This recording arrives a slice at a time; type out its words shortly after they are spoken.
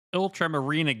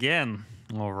Ultramarine again.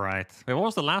 All right. Wait, what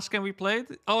was the last game we played?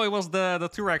 Oh, it was the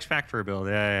Turex factory build.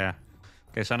 Yeah, yeah.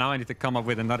 Okay, so now I need to come up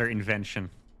with another invention.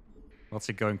 What's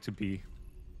it going to be?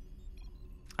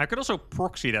 I could also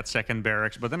proxy that second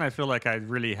barracks, but then I feel like I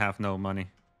really have no money.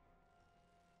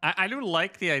 I do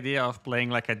like the idea of playing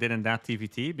like I did in that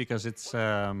TVT because it's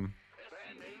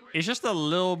just a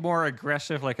little more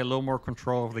aggressive, like a little more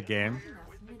control of the game.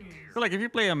 I feel like if you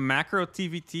play a macro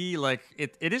TVT, like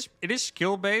it is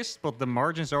skill based, but the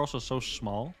margins are also so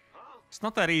small. It's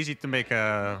not that easy to make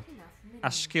a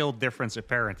skill difference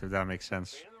apparent, if that makes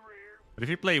sense. But if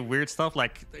you play weird stuff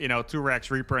like, you know,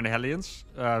 Turex, Reaper, and Hellions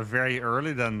very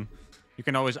early, then you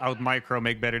can always out micro,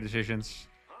 make better decisions,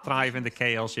 thrive in the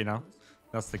chaos, you know.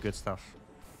 That's the good stuff.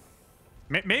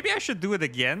 Maybe I should do it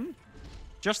again,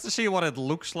 just to see what it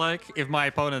looks like if my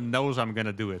opponent knows I'm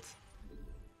gonna do it.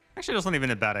 Actually, that's not even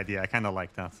a bad idea. I kind of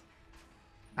like that.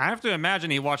 I have to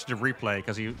imagine he watched the replay,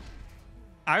 because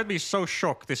I would be so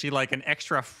shocked to see like an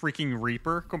extra freaking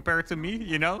Reaper compared to me,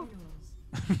 you know?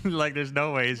 Like, there's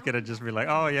no way he's gonna just be like,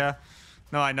 oh yeah,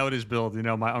 no, I know this build. You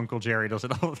know, my Uncle Jerry does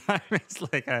it all the time. It's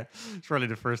like, it's probably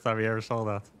the first time he ever saw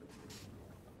that.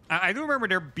 I do remember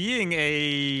there being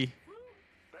a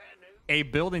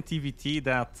build in TVT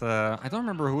that, I don't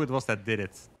remember who it was that did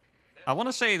it. I want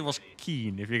to say it was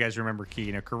Keen, if you guys remember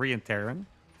Keen, a Korean Terran,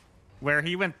 where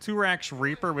he went 2-rax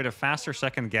Reaper with a faster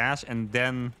second gas and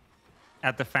then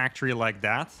at the factory like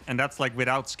that. And that's like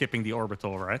without skipping the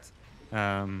orbital, right?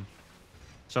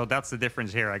 So that's the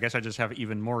difference here. I guess I just have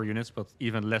even more units, but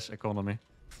even less economy.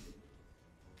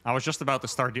 I was just about to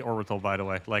start the orbital, by the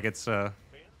way. Like, it's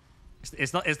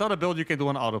not a build you can do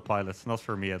on autopilot. Not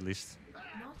for me, at least.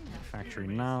 Factory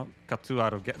now. Got 2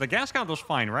 out of gas. The gas count was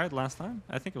fine, right? Last time?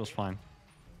 I think it was fine.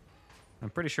 I'm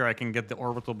pretty sure I can get the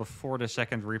orbital before the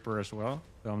second Reaper as well.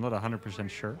 Though I'm not 100%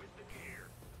 sure.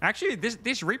 Actually,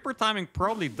 this Reaper timing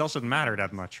probably doesn't matter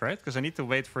that much, right? Because I need to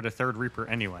wait for the third Reaper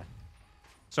anyway.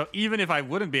 So even if I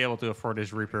wouldn't be able to afford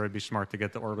this Reaper, it'd be smart to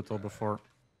get the orbital before.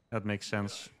 That makes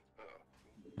sense.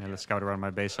 Yeah, let's scout around my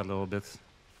base a little bit.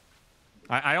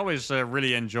 I always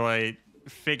really enjoy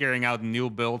figuring out new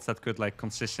builds that could like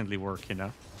consistently work, you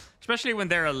know? Especially when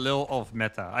they're a little off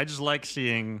meta. I just like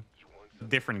seeing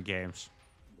different games.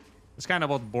 It's kind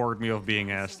of what bored me of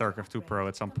being a StarCraft 2 Pro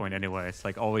at some point anyway. It's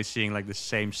like always seeing like the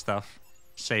same stuff,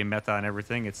 same meta and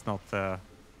everything. It's not...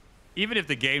 even if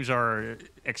the games are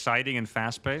exciting and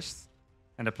fast-paced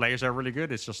and the players are really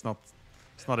good, it's just not...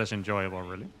 It's not as enjoyable,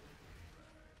 really.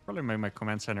 Probably made my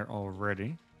command center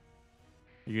already.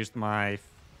 Used my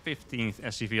 15th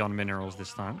SCV on minerals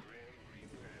this time.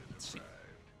 Let's see.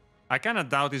 I kind of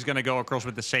doubt he's going to go across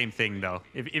with the same thing, though.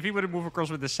 If he would have moved across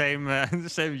with the same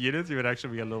unit, he would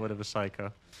actually be a little bit of a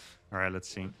psycho. All right, let's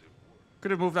see.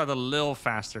 Could have moved out a little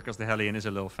faster, because the Hellion is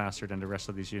a little faster than the rest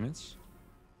of these units.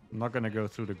 I'm not going to go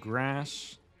through the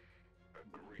grass.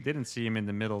 Didn't see him in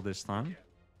the middle this time.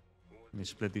 Let me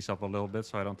split these up a little bit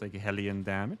so I don't take Hellion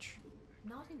damage.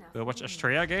 We'll watch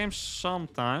Astrea games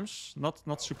sometimes,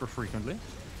 not super frequently.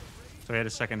 So I had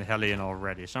a second Hellion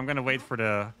already. So I'm going to wait for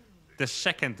the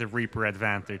second Reaper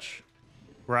advantage.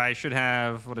 Where I should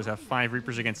have, what is that, 5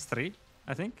 Reapers against 3,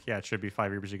 I think? Yeah, it should be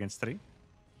 5 Reapers against 3.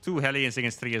 2 Hellions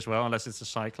against 3 as well, unless it's a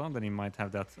Cyclone. Then he might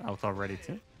have that out already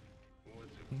too.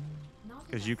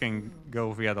 Because you can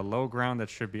go via the low ground, that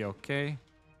should be okay.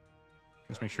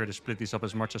 Let's make sure to split these up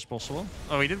as much as possible.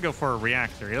 Oh, he did go for a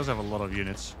reactor. He does have a lot of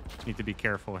units. Just need to be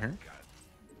careful here.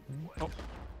 Oh,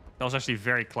 that was actually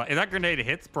very close. If that grenade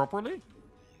hit properly,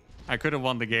 I could have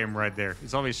won the game right there.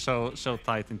 It's always so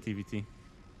tight in TVT.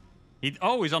 He's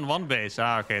on one base.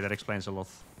 Ah, okay, that explains a lot.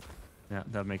 Yeah,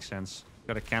 that makes sense.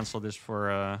 Gotta cancel this for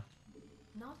a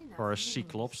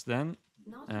Cyclops then.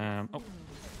 Oh.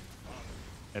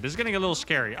 Yeah, this is getting a little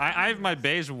scary. I have my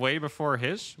base way before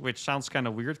his, which sounds kind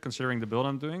of weird considering the build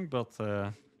I'm doing, but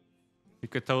he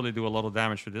could totally do a lot of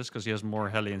damage with this because he has more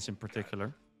Hellions in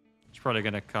particular. It's probably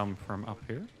going to come from up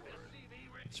here.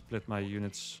 Split my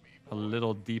units a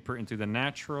little deeper into the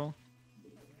natural.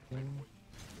 I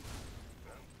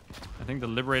think the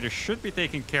Liberator should be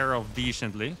taken care of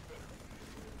decently.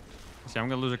 See, I'm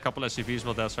going to lose a couple SCVs,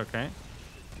 but that's okay.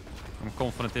 I'm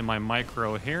confident in my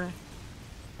micro here.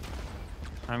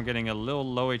 I'm getting a little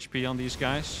low HP on these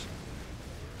guys.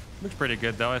 Looks pretty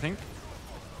good, though, I think.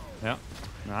 Yeah.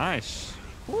 Nice.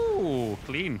 Ooh,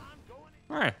 clean.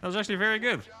 All right, that was actually very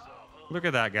good. Look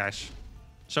at that, guys.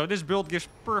 So this build gives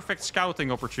perfect scouting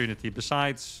opportunity,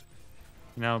 besides,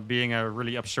 you know, being a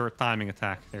really absurd timing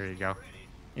attack. There you go.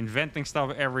 Inventing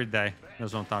stuff every day.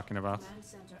 That's what I'm talking about.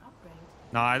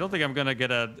 No, I don't think I'm going to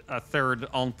get a third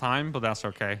on time, but that's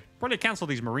okay. Probably cancel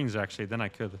these Marines, actually. Then I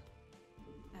could.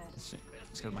 Let's see.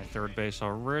 Let's get my third base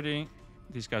already.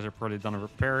 These guys are probably done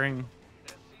repairing.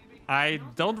 I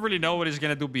don't really know what he's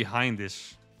gonna do behind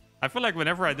this. I feel like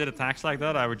whenever I did attacks like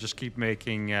that, I would just keep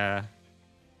making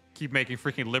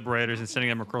freaking liberators and sending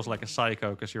them across like a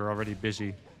psycho, because you're already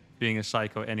busy being a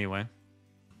psycho anyway.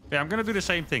 Yeah, I'm gonna do the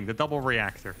same thing, the double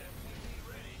reactor.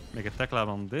 Make a tech lab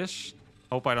on this.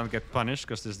 Hope I don't get punished,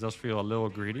 because this does feel a little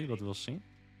greedy, but we'll see.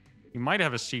 He might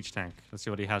have a siege tank. Let's see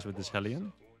what he has with this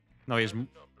Hellion. No, he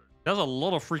has a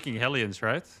lot of freaking Hellions,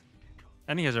 right?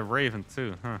 And he has a Raven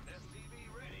too, huh?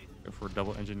 Go for a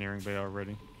double engineering bay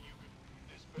already.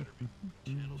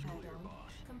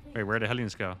 Wait, where'd the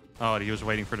Hellions go? Oh, he was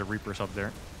waiting for the Reapers up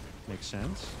there. Makes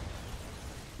sense.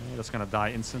 Okay, that's gonna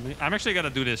die instantly. I'm actually gonna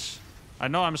do this. I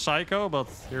know I'm psycho, but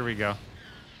here we go.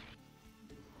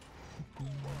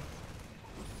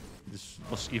 This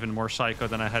was even more psycho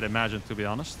than I had imagined, to be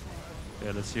honest.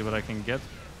 Yeah, let's see what I can get.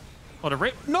 Oh, the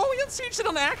Rape. No, he unsieged it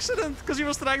on accident because he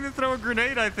was trying to throw a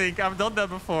grenade, I think. I've done that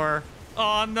before.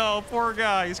 Oh, no. Poor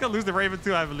guy. He's going to lose the Raven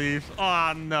too, I believe.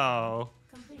 Oh, no.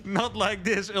 Not like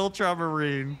this,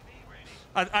 Ultramarine.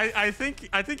 I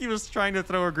think he was trying to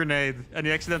throw a grenade and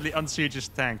he accidentally unsieged his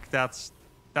tank. That's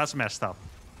messed up.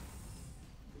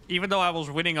 Even though I was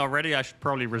winning already, I should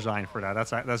probably resign for that.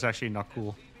 That's actually not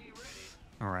cool.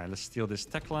 All right, let's steal this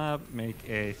tech lab. Make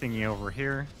a thingy over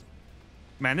here.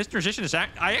 Man, this transition is... I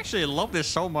actually love this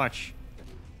so much.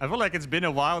 I feel like it's been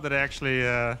a while that I actually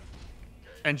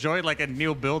enjoyed like a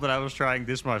new build that I was trying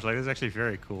this much. Like, this is actually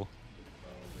very cool.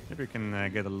 Maybe we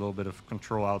can get a little bit of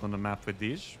control out on the map with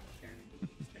these.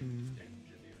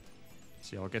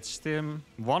 See, I'll get stim.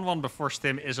 1-1 before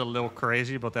stim is a little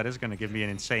crazy, but that is going to give me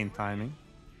an insane timing.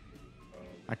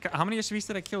 How many SCVs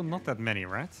did I kill? Not that many,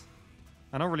 right?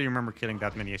 I don't really remember killing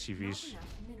that many SCVs.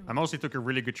 I mostly took a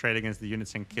really good trade against the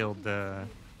units and killed the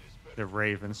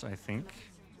Ravens, I think.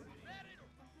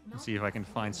 Let's see if I can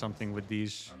find something with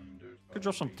these. Could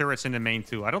drop some turrets in the main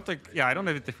too. I don't think... Yeah, I don't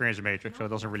have interference matrix, so it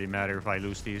doesn't really matter if I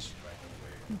lose these.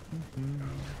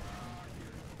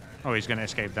 Oh, he's gonna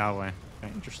escape that way.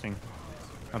 Okay, interesting.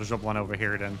 I'll just drop one over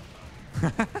here then.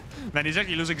 Man, he's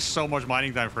actually losing so much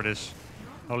mining time for this.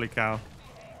 Holy cow.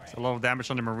 It's a lot of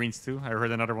damage on the Marines too. I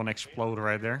heard another one explode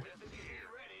right there.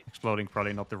 Exploding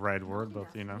probably not the right word, but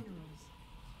you know.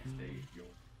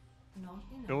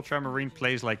 Ultramarine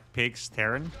plays like Pig's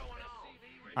Terran.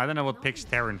 I don't know what Pig's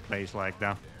Terran plays like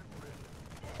though.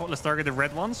 Oh, let's target the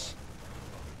red ones.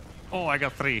 Oh, I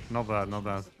got 3. Not bad, not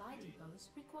bad.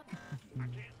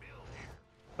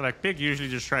 But like Pig usually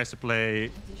just tries to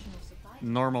play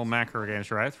normal macro games,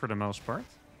 right? For the most part.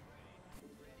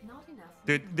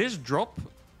 Dude, this drop...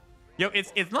 Yo,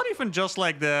 it's not even just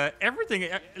like the... Everything...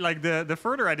 Like the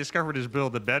further I discover this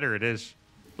build, the better it is.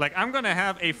 Like, I'm gonna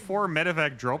have a 4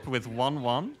 medevac drop with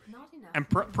 1-1. And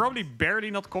probably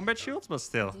barely not combat shields, but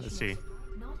still. Let's see.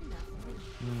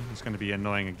 It's gonna be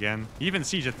annoying again. He even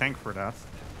sees a tank for that.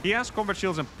 He has combat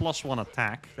shields and +1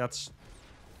 attack. That's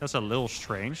a little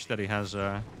strange that he has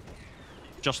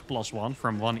just +1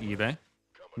 from 1 eBay.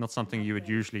 Not something you would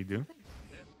usually do.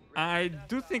 I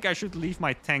do think I should leave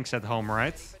my tanks at home,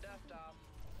 right?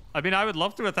 I mean, I would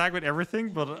love to attack with everything,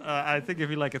 but I think if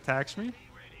he like attacks me,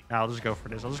 I'll just go for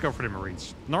this. I'll just go for the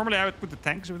Marines. Normally, I would put the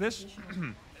tanks with this.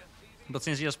 But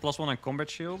since he has +1 on combat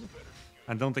shield,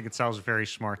 I don't think it sounds very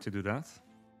smart to do that.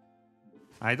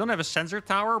 I don't have a sensor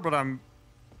tower, but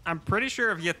I'm pretty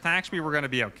sure if he attacks me, we're going to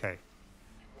be okay.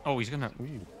 Oh, he's going to...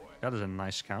 Ooh, that is a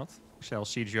nice scout. Actually, I'll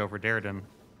siege you over there then,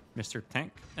 Mr.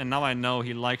 Tank. And now I know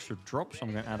he likes to drop, so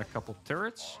I'm going to add a couple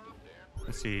turrets.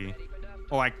 Let's see.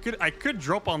 Oh, I could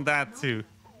drop on that too.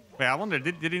 Wait, I wonder,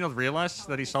 did he not realize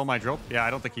that he saw my drop? Yeah,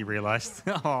 I don't think he realized.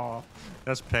 Oh,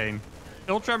 that's pain.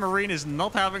 Ultramarine is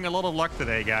not having a lot of luck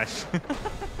today, guys.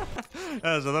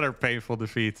 That is another painful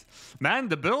defeat. Man,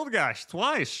 the build, guys,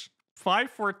 twice. 5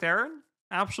 for Terran.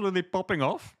 Absolutely popping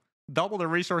off. Double the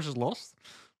resources lost.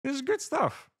 This is good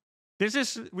stuff. This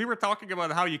is... We were talking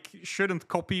about how you shouldn't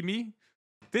copy me.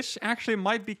 This actually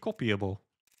might be copyable.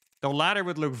 The ladder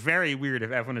would look very weird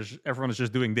if everyone is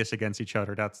just doing this against each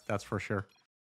other. That's for sure.